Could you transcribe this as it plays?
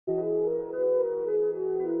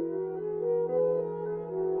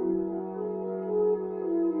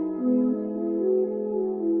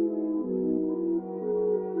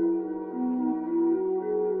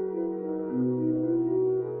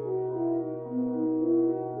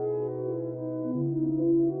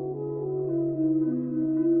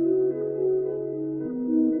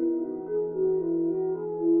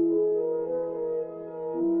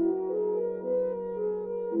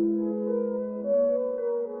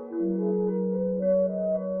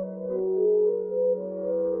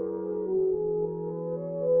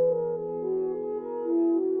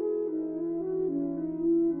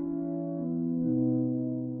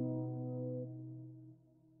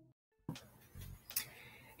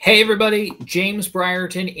Hey everybody, James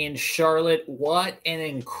Brierton in Charlotte. What an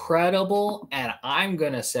incredible, and I'm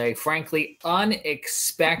going to say, frankly,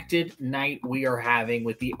 unexpected night we are having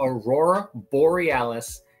with the Aurora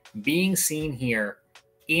borealis being seen here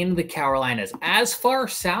in the Carolinas, as far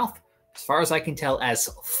south, as far as I can tell, as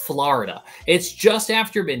Florida. It's just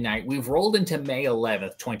after midnight. We've rolled into May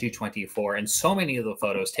 11th, 2024, and so many of the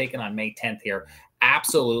photos taken on May 10th here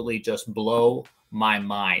absolutely just blow my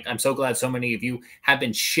mind. I'm so glad so many of you have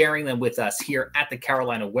been sharing them with us here at the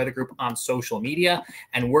Carolina Weather Group on social media,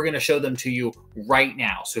 and we're going to show them to you right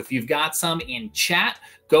now. So if you've got some in chat,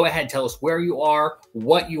 go ahead, tell us where you are,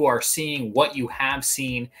 what you are seeing, what you have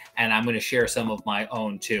seen, and I'm going to share some of my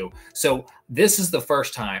own too. So this is the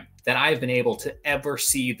first time that I've been able to ever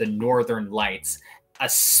see the northern lights,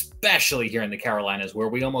 especially here in the Carolinas, where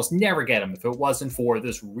we almost never get them if it wasn't for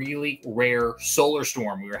this really rare solar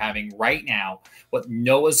storm we are having right now, what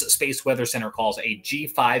NOAA's Space Weather Center calls a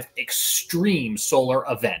G5 extreme solar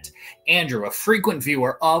event. Andrew, a frequent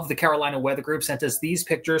viewer of the Carolina Weather Group, sent us these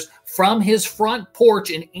pictures from his front porch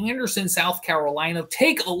in Anderson, South Carolina.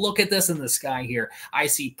 Take a look at this in the sky here. I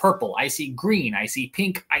see purple, I see green, I see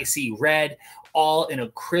pink, I see red, all in a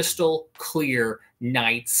crystal clear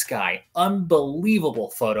night sky.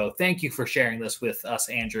 Unbelievable photo. Thank you for sharing this with us,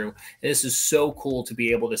 Andrew. This is so cool to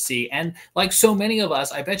be able to see. And like so many of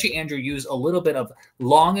us, I bet you, Andrew, use a little bit of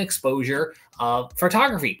long exposure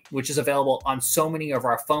photography, which is available on so many of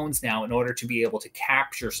our phones now in order to be able to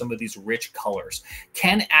capture some of these rich colors.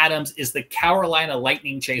 Ken Adams is the Carolina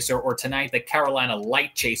Lightning Chaser, or tonight, the Carolina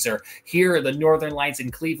Light Chaser. Here are the northern lights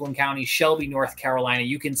in Cleveland County, Shelby, North Carolina.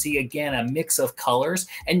 You can see, again, a mix of colors.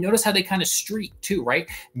 And notice how they kind of streak too, right?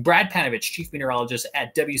 Brad Panovich, chief meteorologist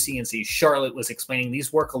at WCNC Charlotte, was explaining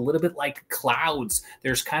these work a little bit like clouds.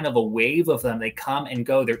 There's kind of a wave of them. They come and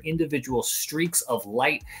go. They're individual streaks of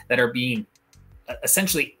light that are being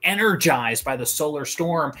essentially energized by the solar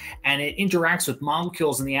storm, and it interacts with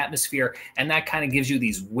molecules in the atmosphere, and that kind of gives you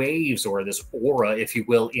these waves, or this aura, if you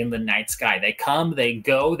will, in the night sky. They come, they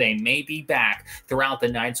go, they may be back throughout the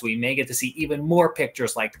night, so we may get to see even more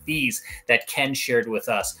pictures like these that Ken shared with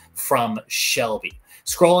us from Shelby.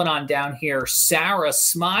 Scrolling on down here, Sarah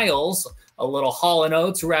Smiles, a little Hall &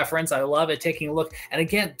 Oates reference. I love it. Taking a look. And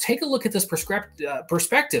again, take a look at this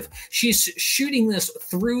perspective. She's shooting this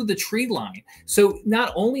through the tree line. So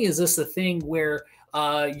not only is this a thing where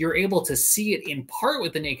you're able to see it in part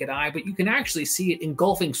with the naked eye, but you can actually see it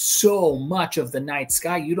engulfing so much of the night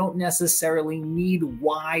sky. You don't necessarily need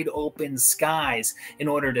wide open skies in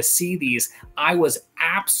order to see these. I was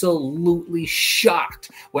absolutely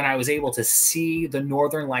shocked when I was able to see the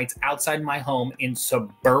northern lights outside my home in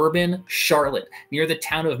suburban Charlotte, near the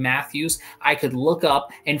town of Matthews. I could look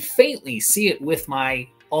up and faintly see it with my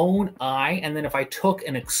own eye, and then if I took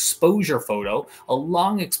an exposure photo, a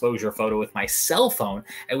long exposure photo with my cell phone,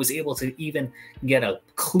 I was able to even get a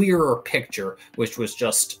clearer picture, which was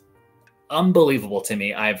just unbelievable to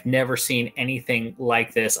me. I've never seen anything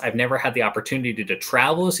like this. I've never had the opportunity to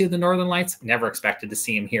travel to see the northern lights. Never expected to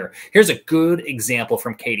see them here. Here's a good example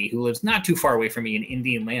from Katie, who lives not too far away from me in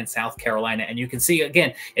Indian Land, South Carolina. And you can see,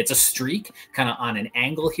 again, it's a streak kind of on an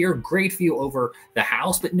angle here. Great view over the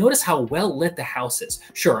house, but notice how well lit the house is.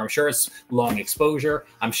 Sure, I'm sure it's long exposure.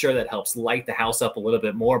 I'm sure that helps light the house up a little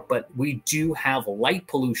bit more, but we do have light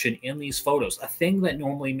pollution in these photos, a thing that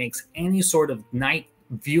normally makes any sort of night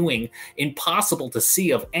viewing impossible to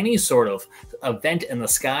see of any sort of event in the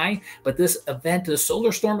sky. But this event, the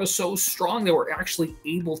solar storm, is so strong that we're actually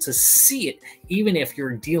able to see it, even if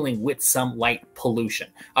you're dealing with some light pollution.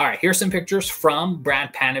 All right, here's some pictures from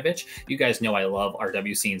Brad Panovich. You guys know I love our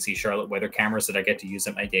WCNC Charlotte weather cameras that I get to use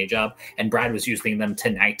at my day job, and Brad was using them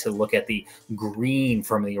tonight to look at the green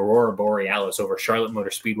from the Aurora borealis over Charlotte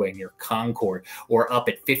Motor Speedway near Concord, or up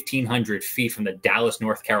at 1,500 feet from the Dallas,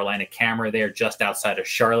 North Carolina camera there just outside of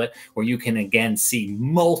Charlotte, where you can again see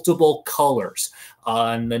multiple colors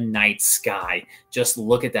on the night sky. Just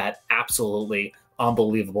look at that. Absolutely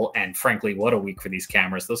unbelievable. And frankly, what a week for these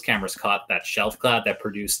cameras. Those cameras caught that shelf cloud that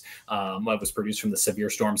produced what was produced from the severe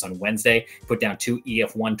storms on Wednesday, put down 2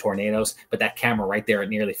 EF1 tornadoes, but that camera right there at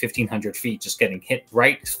nearly 1,500 feet, just getting hit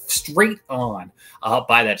right straight on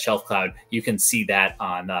by that shelf cloud. You can see that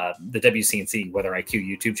on the WCNC Weather IQ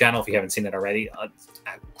YouTube channel if you haven't seen it already.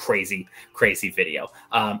 Crazy video.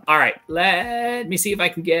 All right, let me see if I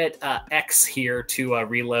can get X here to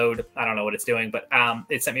reload. I don't know what it's doing, but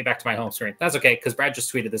it sent me back to my home screen. That's okay, because because Brad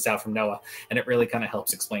just tweeted this out from NOAA, and it really kind of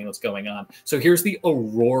helps explain what's going on. So here's the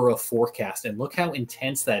Aurora forecast, and look how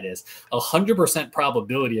intense that is. 100%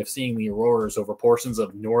 probability of seeing the auroras over portions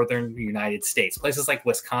of northern United States, places like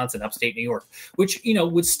Wisconsin, upstate New York, which, you know,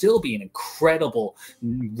 would still be an incredible,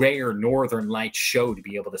 rare northern light show to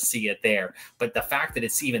be able to see it there. But the fact that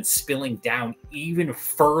it's even spilling down even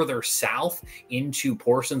further south into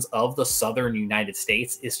portions of the southern United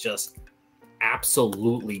States is just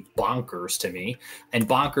absolutely bonkers to me, and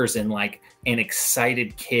bonkers in like an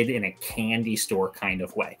excited kid in a candy store kind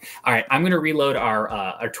of way. All right, I'm going to reload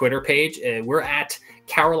our Twitter page. We're at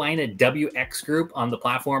Carolina WX Group on the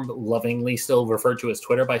platform, lovingly still referred to as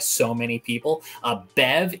Twitter by so many people.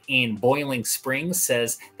 Bev in Boiling Springs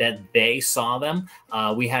says that they saw them.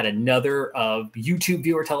 We had another YouTube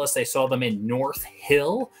viewer tell us they saw them in North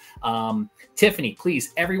Hill. Tiffany,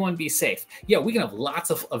 please, everyone be safe. Yeah, we can have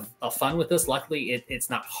lots of fun with this. Luckily, it's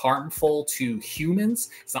not harmful to humans.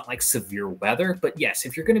 It's not like severe weather. But yes,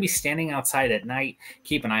 if you're going to be standing outside at night,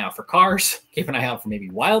 keep an eye out for cars. Keep an eye out for maybe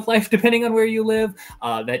wildlife, depending on where you live.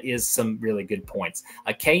 That is some really good points.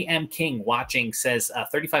 KM King watching says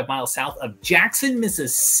 35 miles south of Jackson,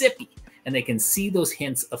 Mississippi. And they can see those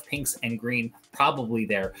hints of pinks and green probably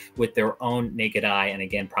there with their own naked eye. And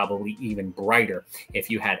again, probably even brighter if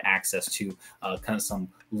you had access to kind of some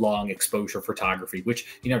long exposure photography,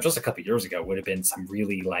 which, you know, just a couple of years ago would have been some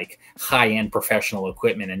really like high-end professional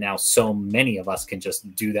equipment. And now so many of us can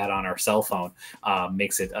just do that on our cell phone.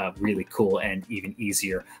 Makes it really cool and even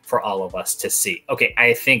easier for all of us to see. Okay,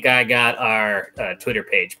 I think I got our Twitter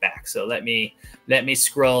page back. So let me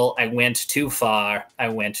scroll. I went too far.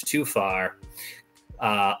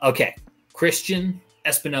 Okay, Christian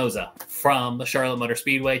Espinoza from the Charlotte Motor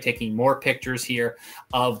Speedway taking more pictures here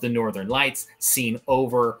of the Northern Lights seen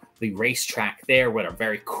over the racetrack there. What a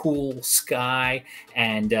very cool sky.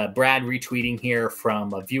 And Brad retweeting here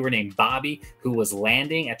from a viewer named Bobby, who was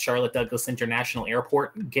landing at Charlotte Douglas International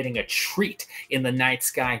Airport, getting a treat in the night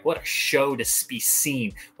sky. What a show to be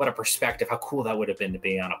seen. What a perspective. How cool that would have been to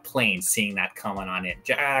be on a plane, seeing that coming on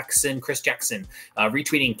in. Chris Jackson,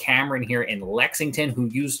 retweeting Cameron here in Lexington, who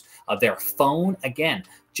used their phone again.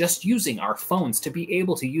 Just using our phones to be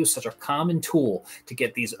able to use such a common tool to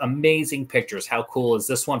get these amazing pictures. How cool is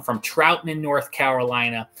this one from Troutman, North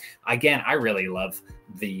Carolina? Again, I really love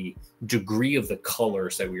the degree of the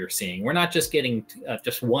colors that we are seeing. We're not just getting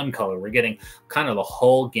just one color. We're getting kind of the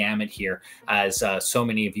whole gamut here, as so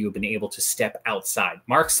many of you have been able to step outside.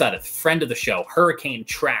 Mark Sudduth, friend of the show, Hurricane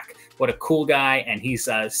Track. What a cool guy. And he's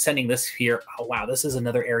sending this here. Oh, wow. This is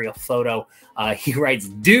another aerial photo. He writes,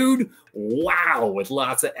 dude, wow, with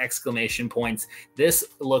lots of exclamation points. This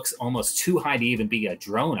looks almost too high to even be a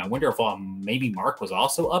drone. I wonder if maybe Mark was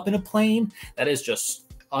also up in a plane. That is just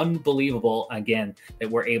unbelievable, again, that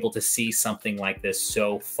we're able to see something like this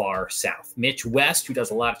so far south. Mitch West, who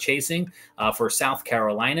does a lot of chasing for South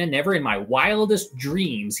Carolina, never in my wildest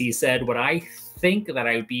dreams, he said, would I think that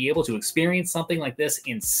I would be able to experience something like this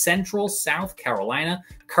in central South Carolina,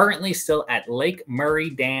 currently still at Lake Murray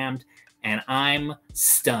dammed, and I'm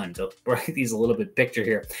stunned. I'll break these a little bit picture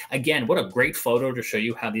here. Again, what a great photo to show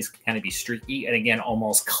you how these can kind of be streaky and again,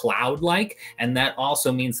 almost cloud-like. And that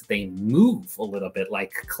also means that they move a little bit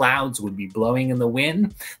like clouds would be blowing in the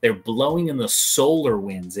wind. They're blowing in the solar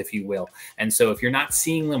winds, if you will. And so if you're not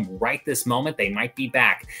seeing them right this moment, they might be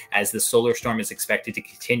back as the solar storm is expected to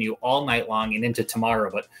continue all night long and into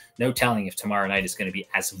tomorrow, but no telling if tomorrow night is going to be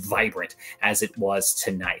as vibrant as it was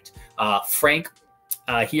tonight. Frank,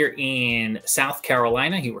 here in South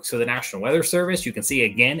Carolina, he works for the National Weather Service. You can see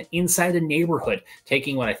again inside a neighborhood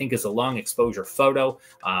taking what I think is a long exposure photo,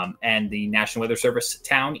 and the National Weather Service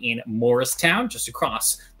town in Morristown, just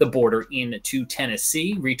across the border into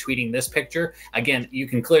Tennessee, retweeting this picture. Again, you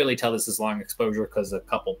can clearly tell this is long exposure because a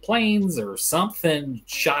couple planes or something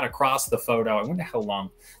shot across the photo. I wonder how long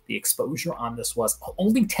the exposure on this was.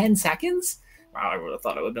 Only 10 seconds? Wow, I would have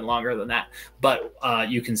thought it would have been longer than that. But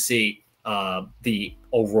you can see the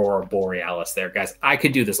Aurora borealis there, guys. I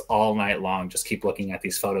could do this all night long, just keep looking at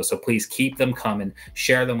these photos, so please keep them coming.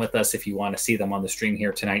 Share them with us if you want to see them on the stream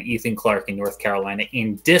here tonight. Ethan Clark in North Carolina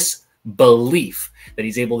in disbelief that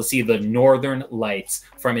he's able to see the northern lights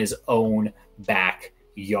from his own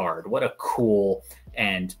backyard. What a cool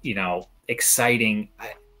and, you know, exciting.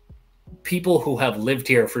 People who have lived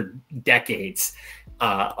here for decades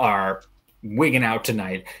are wigging out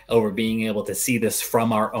tonight over being able to see this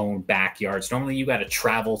from our own backyards. Normally you got to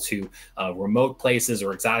travel to remote places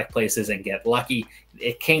or exotic places and get lucky.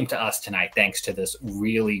 It came to us tonight thanks to this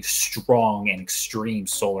really strong and extreme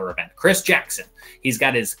solar event. Chris Jackson, he's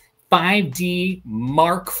got his 5D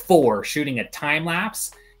Mark IV shooting a time lapse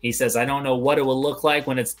He says, I don't know what it will look like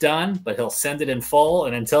when it's done, but he'll send it in full.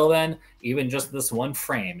 And until then, even just this one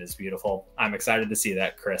frame is beautiful. I'm excited to see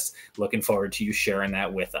that, Chris. Looking forward to you sharing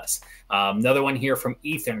that with us. Another one here from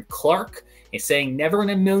Ethan Clark is saying, never in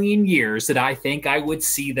a million years did I think I would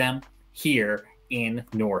see them here in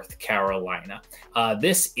North Carolina.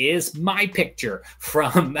 This is my picture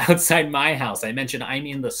from outside my house. I mentioned I'm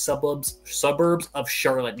in the suburbs of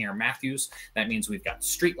Charlotte near Matthews. That means we've got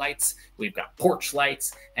street lights, we've got porch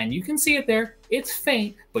lights, and you can see it there. It's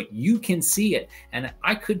faint, but you can see it. And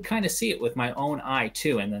I could kind of see it with my own eye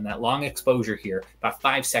too. And then that long exposure here, about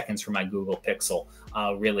 5 seconds from my Google Pixel,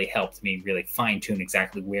 really helped me really fine tune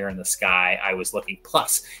exactly where in the sky I was looking.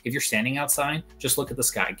 Plus, if you're standing outside, just look at the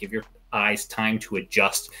sky. Give your eyes time to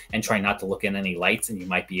adjust and try not to look at any lights, and you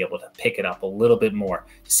might be able to pick it up a little bit more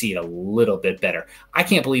to see it a little bit better. I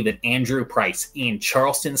can't believe that Andrew Price in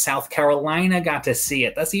Charleston, South Carolina got to see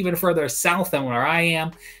it. That's even further south than where I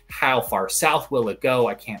am. How far south will it go?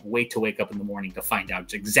 I can't wait to wake up in the morning to find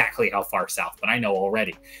out exactly how far south, but I know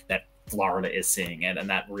already that Florida is seeing it, and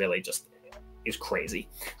that really just is crazy.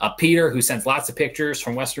 Peter, who sends lots of pictures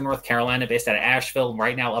from Western North Carolina, based out of Asheville,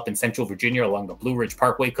 right now up in Central Virginia along the Blue Ridge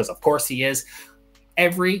Parkway, because of course he is.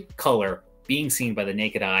 Every color being seen by the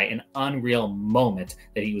naked eye, an unreal moment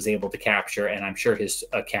that he was able to capture, and I'm sure his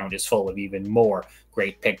account is full of even more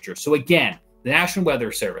great pictures. So again, the National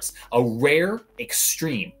Weather Service, a rare,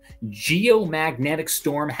 extreme geomagnetic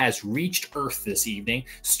storm has reached Earth this evening,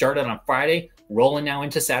 started on Friday, rolling now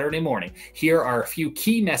into Saturday morning. Here are a few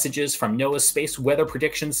key messages from NOAA's Space Weather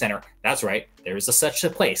Prediction Center. That's right, there is such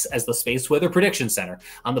a place as the Space Weather Prediction Center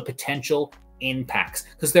on the potential impacts,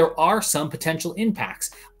 because there are some potential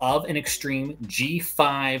impacts of an extreme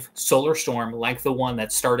G5 solar storm like the one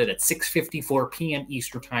that started at 6:54 p.m.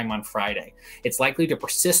 Eastern Time on Friday. It's likely to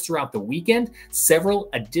persist throughout the weekend. Several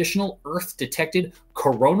additional Earth-detected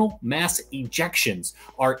coronal mass ejections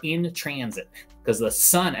are in transit, because the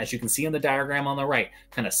sun, as you can see in the diagram on the right,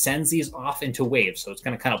 kind of sends these off into waves. So it's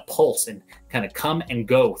going to kind of pulse and kind of come and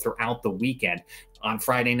go throughout the weekend. On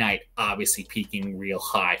Friday night, obviously peaking real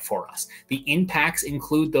high for us. The impacts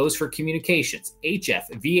include those for communications, HF,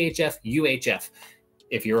 VHF, UHF.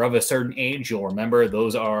 If you're of a certain age, you'll remember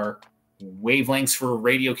those are wavelengths for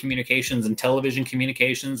radio communications and television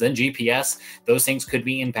communications and GPS. Those things could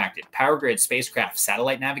be impacted. Power grid, spacecraft,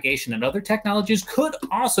 satellite navigation, and other technologies could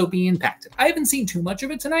also be impacted. I haven't seen too much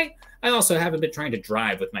of it tonight. I also haven't been trying to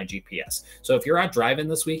drive with my GPS. So if you're out driving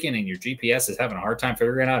this weekend and your GPS is having a hard time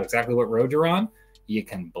figuring out exactly what road you're on, you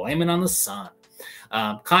can blame it on the sun.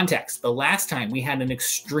 Context: the last time we had an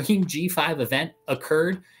extreme G5 event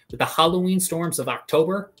occurred with the Halloween storms of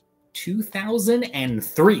October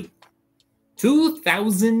 2003.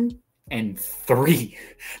 2003.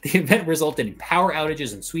 The event resulted in power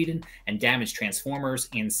outages in Sweden and damaged transformers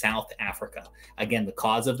in South Africa. Again, the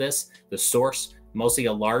cause of this, the source, mostly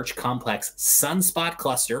a large complex sunspot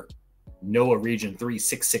cluster, NOAA Region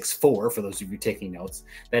 3664, for those of you taking notes,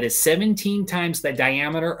 that is 17 times the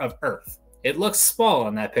diameter of Earth. It looks small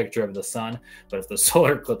on that picture of the sun, but if the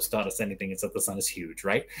solar eclipse taught us anything, it's that the sun is huge,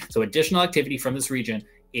 right? So additional activity from this region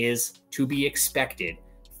is to be expected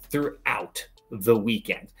throughout the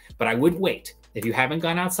weekend. But I would wait. If you haven't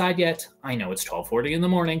gone outside yet, I know it's 12:40 in the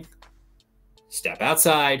morning. Step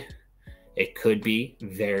outside. It could be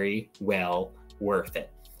very well worth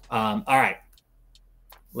it. All right.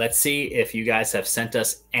 Let's see if you guys have sent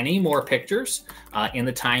us any more pictures in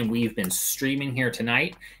the time we've been streaming here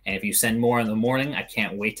tonight. And if you send more in the morning, I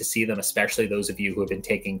can't wait to see them, especially those of you who have been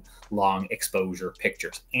taking long exposure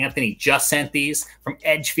pictures. Anthony just sent these from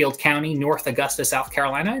Edgefield County, North Augusta, South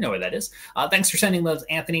Carolina. I know where that is. Thanks for sending those,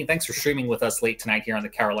 Anthony. Thanks for streaming with us late tonight here on the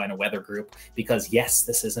Carolina Weather Group, because yes,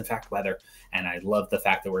 this is in fact weather. And I love the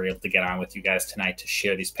fact that we're able to get on with you guys tonight to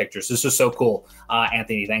share these pictures. This is so cool.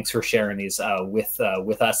 Anthony, thanks for sharing these with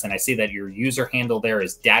us. And I see that your user handle there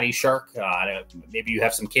is Daddy Shark. Maybe you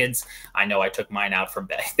have some kids. I know I took mine out from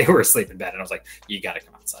bed. They were asleep in bed, and I was like, you got to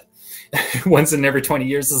come outside. Once in every 20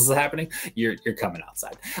 years this is happening, you're coming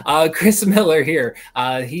outside. Chris Miller here.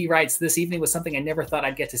 He writes, this evening was something I never thought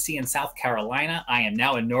I'd get to see in South Carolina. I am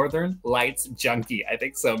now a Northern Lights junkie. I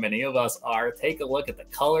think so many of us are. Take a look at the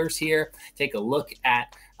colors here. Take a look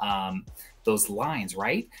at those lines,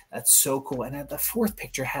 right? That's so cool. And the fourth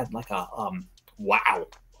picture had like a, wow.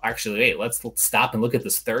 Actually, wait, let's stop and look at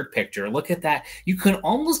this third picture. Look at that. You can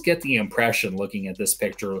almost get the impression looking at this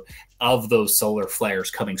picture of those solar flares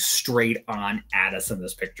coming straight on at us in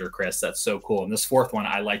this picture, Chris. That's so cool. And this fourth one,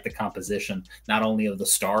 I like the composition, not only of the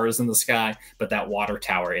stars in the sky, but that water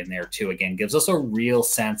tower in there too. Again, gives us a real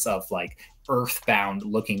sense of like earthbound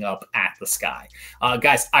looking up at the sky.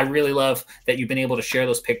 Guys, I really love that you've been able to share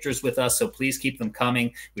those pictures with us, so please keep them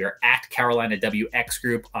coming. We are at Carolina WX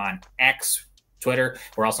Group on X, Twitter.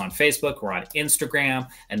 We're also on Facebook. We're on Instagram.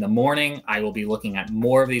 In the morning, I will be looking at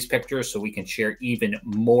more of these pictures so we can share even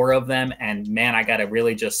more of them. And man, I got to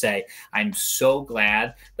really just say, I'm so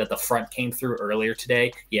glad that the front came through earlier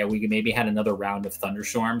today. Yeah, we maybe had another round of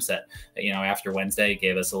thunderstorms that, after Wednesday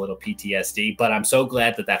gave us a little PTSD. But I'm so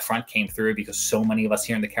glad that that front came through because so many of us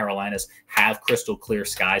here in the Carolinas have crystal clear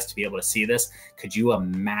skies to be able to see this. Could you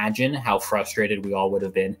imagine how frustrated we all would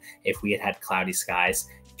have been if we had had cloudy skies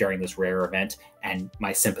during this rare event? And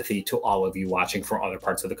my sympathy to all of you watching from other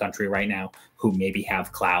parts of the country right now who maybe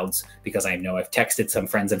have clouds, because I know I've texted some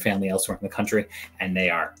friends and family elsewhere in the country and they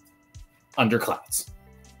are under clouds.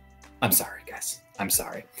 I'm sorry, guys. I'm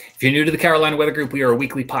sorry. If you're new to the Carolina Weather Group, we are a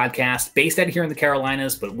weekly podcast based out here in the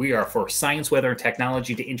Carolinas, but we are for science, weather, and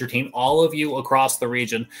technology to entertain all of you across the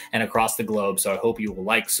region and across the globe. So I hope you will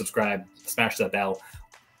like, subscribe, smash that bell,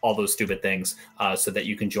 all those stupid things, so that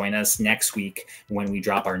you can join us next week when we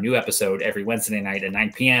drop our new episode every Wednesday night at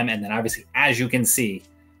 9 p.m. And then obviously, as you can see,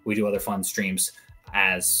 we do other fun streams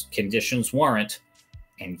as conditions warrant.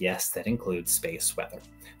 And yes, that includes space weather.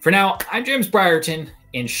 For now, I'm James Brierton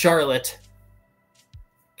in Charlotte.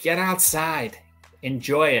 Get outside.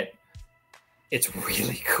 Enjoy it. It's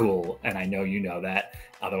really cool. And I know you know that.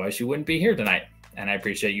 Otherwise, you wouldn't be here tonight. And I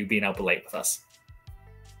appreciate you being up late with us.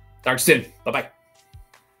 Talk soon. Bye-bye.